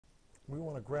we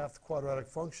want to graph the quadratic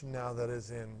function now that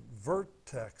is in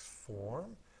vertex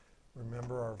form.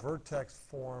 Remember, our vertex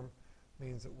form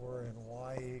means that we're in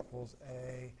y equals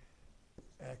a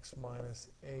x minus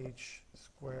h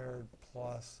squared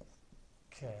plus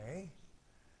k.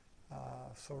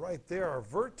 So right there, our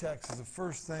vertex is the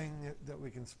first thing that we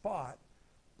can spot.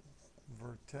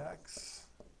 Vertex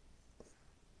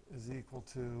is equal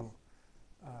to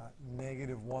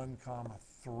negative 1 comma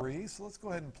 3. So let's go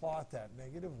ahead and plot that.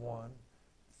 Negative 1,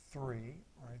 3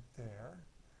 right there.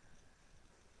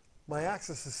 My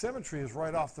axis of symmetry is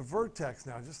right off the vertex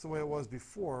now, just the way it was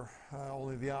before,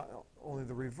 only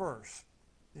the reverse.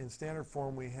 In standard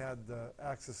form, we had the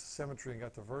axis of symmetry and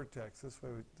got the vertex.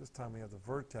 This time we have the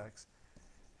vertex.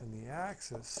 And the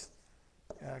axis,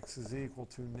 x is equal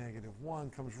to negative 1,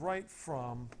 comes right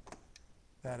from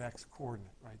that x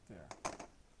coordinate right there.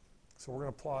 So we're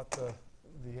going to plot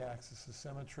the axis of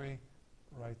symmetry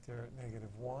right there at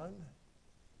negative 1.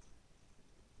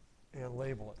 And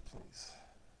label it, please.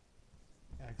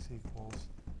 X equals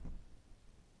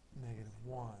negative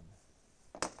 1.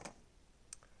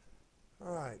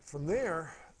 All right, from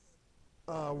there,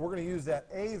 we're going to use that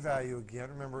a value again.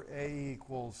 Remember, a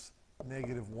equals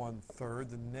negative 1/3.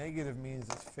 The negative means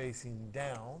it's facing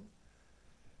down.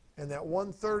 And that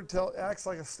 1/3 acts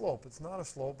like a slope. It's not a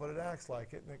slope, but it acts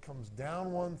like it. And it comes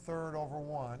down 1/3 over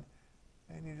 1.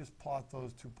 And you just plot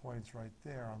those 2 points right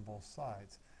there on both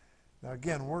sides. Now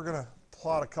again, we're going to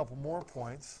plot a couple more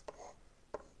points,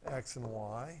 x and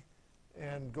y,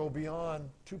 and go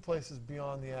beyond, 2 places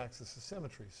beyond the axis of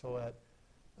symmetry. So at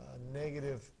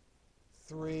negative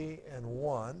 3 and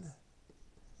 1,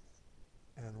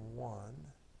 and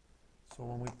 1. So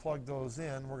when we plug those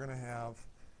in, we're going to have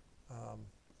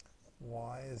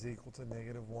y is equal to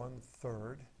negative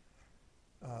 1/3.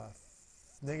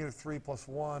 Negative 3 plus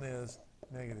 1 is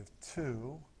negative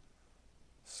 2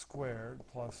 squared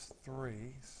plus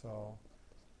 3. So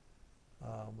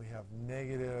we have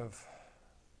negative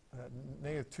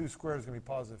 2 squared is going to be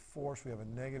positive 4. So we have a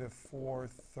negative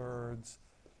 4/3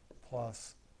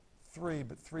 plus 3,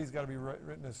 but 3's got to be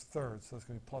written as thirds, so it's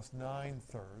going to be plus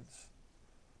 9/3,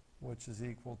 which is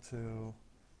equal to,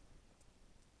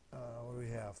 what do we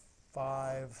have,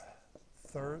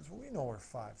 5/3. Well, we know where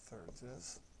 5/3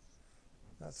 is.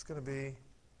 That's going to be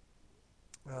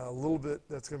a little bit,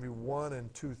 that's going to be 1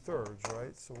 and 2/3,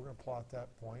 right? So we're going to plot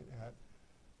that point at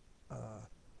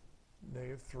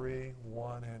negative 3,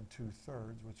 1, and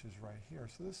 2/3, which is right here.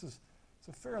 So it's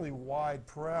a fairly wide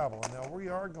parabola. Now we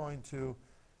are going to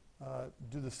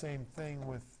do the same thing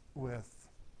with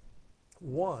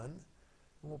 1. And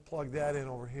we'll plug that in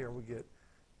over here. We get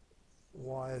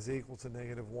y is equal to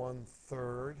negative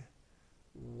 1/3.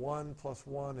 1 plus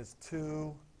 1 is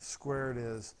 2. Squared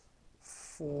is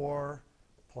 4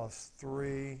 plus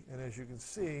 3. And as you can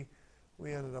see,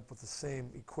 we ended up with the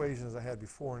same equation as I had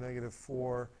before. Negative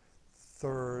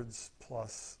 4/3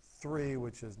 plus 3,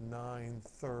 which is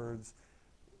 9/3.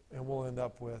 And we'll end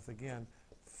up with, again,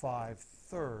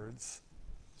 5/3.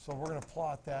 So we're going to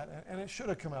plot that, and it should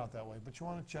have come out that way, but you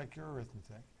want to check your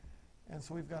arithmetic. And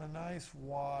so we've got a nice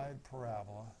wide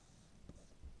parabola.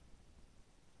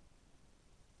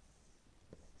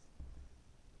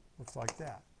 Looks like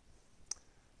that.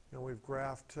 You know, we've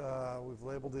graphed, we've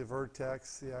labeled the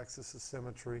vertex, the axis of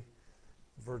symmetry.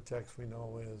 The vertex we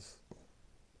know is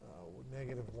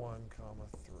negative 1 comma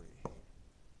 3.